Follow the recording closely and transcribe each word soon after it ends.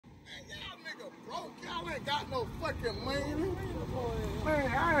Y'all ain't got no fucking money.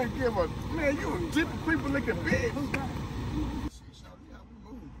 Man, I ain't give a... Man, you a different people looking bitch.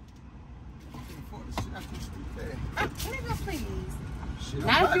 Nigga, please.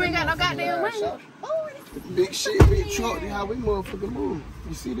 Now if you ain't got no goddamn money. Oh, big shit, big truck, that's how we motherfucking move.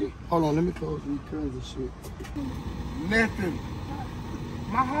 You see this? Hold on, let me close these curves and shit. Nothing.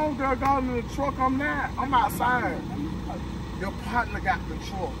 My homegirl got in the truck, I'm not. I'm outside. Your partner got the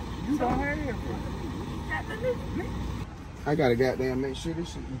truck. You don't have it. I gotta goddamn make sure this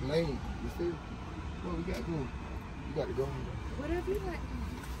shit is laid. You feel? What we got going? You got to go. Whatever you like.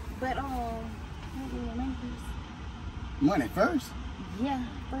 But money first? Yeah,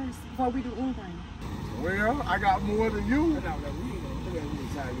 first. Before we do anything. Well, I got more than you.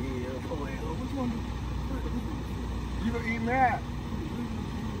 You gonna eat me out?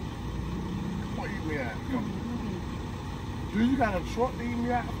 What eat me out? Do you got a truck to eat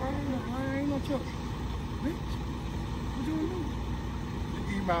me out first? I ain't no truck. Bitch, what you gonna do? You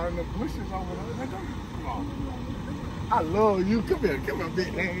eat me out in the bushes over there. Come on. I love you. Come here,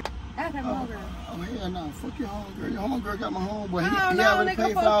 big name. That's that homegirl. Oh, hell no. Fuck your homegirl. Your homegirl got my homeboy. He already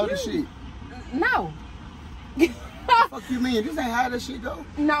paid for all this shit. No. Fuck you mean? This ain't how this shit go?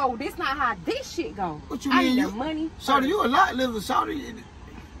 No, this not how this shit go. What you mean? I need the money. Shawty, you a lot liver. Shawty, you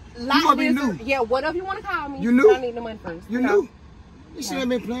must be new. Yeah, whatever you want to call me. You knew? I need the money first. You knew? This shit ain't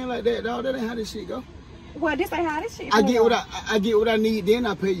been playing like that, dog. That ain't how this shit go. Well, this ain't how this shit I get what I need, then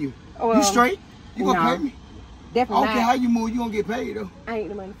I pay you. You straight? You gonna pay me? Definitely I don't care how you move, you gonna get paid though. I ain't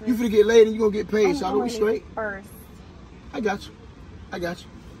the money first. You finna get laid and you gonna get paid, so we straight? First. I got you. I got you.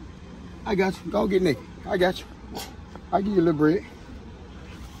 I got you. Go get naked. I got you. I'll give you a little bread.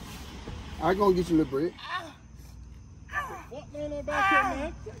 I gonna get you a little bread. What going on back here,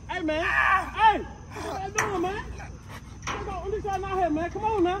 man? Hey, man. Hey, what you doing, man? Come on, this y'all out here, man. Come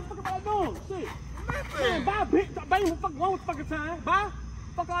on now. What y'all doing? Shit. Man, bye, bitch. Stop banging fucking wrong with fucking time. Bye.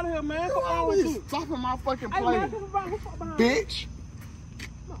 Fuck out of here, man. You always stopping my fucking plane. Hey, man, who's behind? Bitch.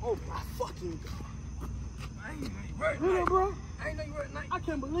 Oh, my fucking God. I ain't know you work Real, bro. I ain't know you work night. I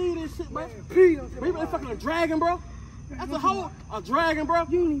can't believe this shit, bro. Please don't Maybe they fucking a dragon, bro. That's a dragon, bro.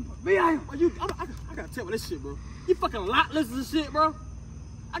 You need to be out here. I gotta tell you this shit, bro. You fucking lotless and shit, bro.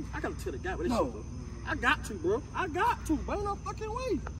 I gotta tell the guy with this shit, bro. I got to, bro. I got to. But ain't no fucking way.